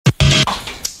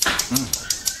The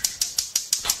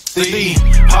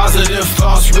positive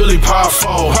thoughts really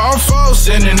powerful.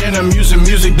 Sending in the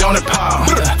music don't it pop?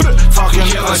 Talking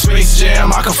here like Space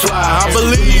Jam, I can fly. I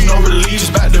believe no release,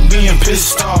 back to being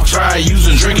pissed off. Try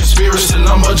using drinking spirits and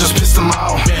I'ma just piss them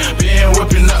out. Been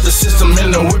whipping up the system in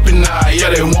the whipping eye.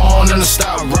 Yeah, they want them to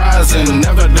stop rising,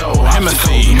 never though.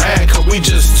 Empathy, mad cause we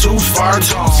just too far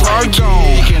gone.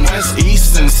 And that's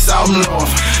east and south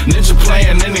north. Ninja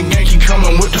playing in the game, keep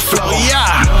coming with the flow.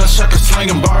 Nunchuckers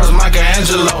slinging bars,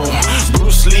 Michelangelo.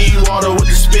 Bruce Lee, water with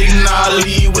the spitting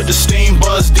Ali, with the steam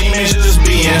buzz, demons just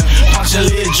being punching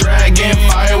lit dragon,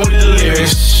 fire with the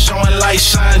lyrics, showing light,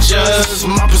 shine just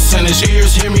my percentage.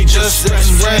 Ears hear me just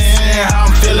expressing how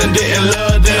I'm feeling, didn't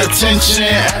love the attention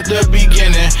at the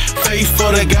beginning.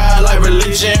 Faithful to God like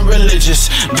religion, religious.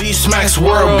 Beat smacks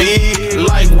world big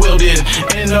like wielded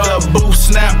in the booth,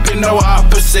 snapping no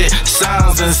opposite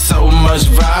sounds and so much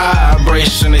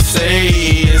vibration. They say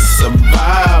it's a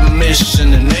vibe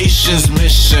mission, the nation's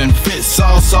mission. Fits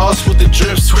all sauce with the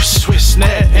drip, swish, swish,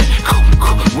 snap, and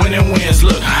winning wins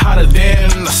look hotter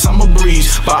than the summer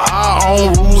breeze. By our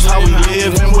own rules, how we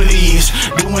living with ease,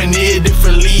 doing it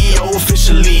differently,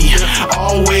 officially.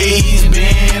 Always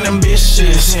been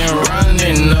ambitious,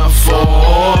 running up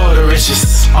for the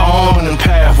riches. On the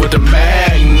path with the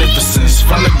magnificence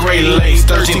from the Great Lakes,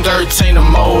 1313, the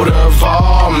motor of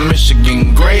all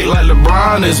Michigan. Great like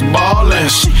LeBron is ballin'.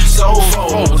 So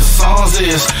full, the songs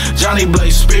is Johnny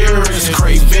Blaze spirits,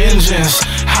 crave vengeance.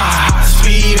 High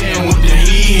speedin' with the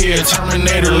heat here.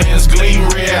 Terminator lens, gleam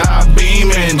red, eye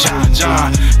beaming.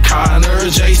 John Connor,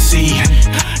 JC,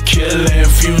 killing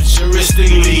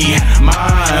futuristically.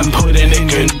 Mind putting it,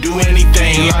 couldn't do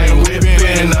anything like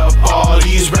whipping up all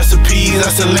these recipes.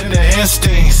 That's the Linda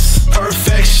instincts.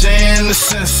 Perfection, the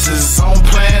senses on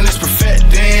planets,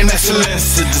 perfecting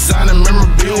excellence. Designing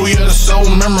memorabilia that's so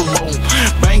memorable.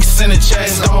 Banks in the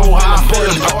checks, oh, I put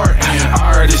apart.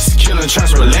 Artists killing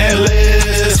tracks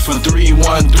relentless. From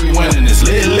 313 winning is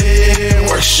lit.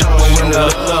 Work showing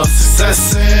the love,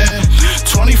 success in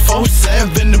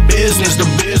 24/7 the business, the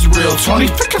biz real. 20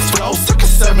 freaking flow,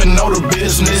 7 know the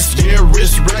business. Yeah,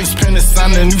 wrist rings, pen is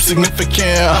something new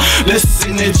significant.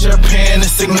 Listen to Japan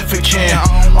is significant.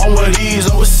 On what these,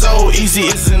 oh, it's so easy,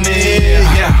 isn't it?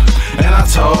 Yeah, and I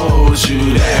told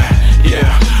you that. Yeah,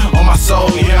 on my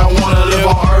soul, yeah, I wanna live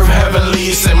on earth,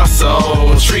 heavenly, say my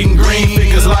soul. Treating green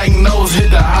figures like nose,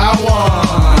 hit the high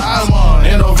one.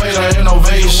 Innovator,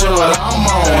 innovation, what I'm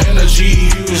on. Energy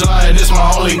huge, like this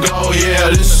my only goal. Yeah,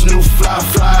 this is new fly,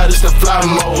 this the fly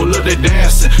mode. Look, they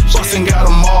dancing, bustin' got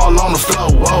them all on the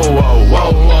floor.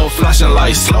 Whoa, flashing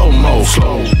like slow-mo.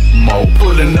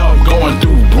 Pulling up, going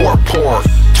through warport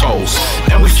toast.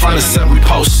 And we front of 7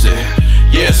 posted.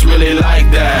 Yeah, it's really like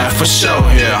that, for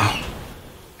sure, yeah.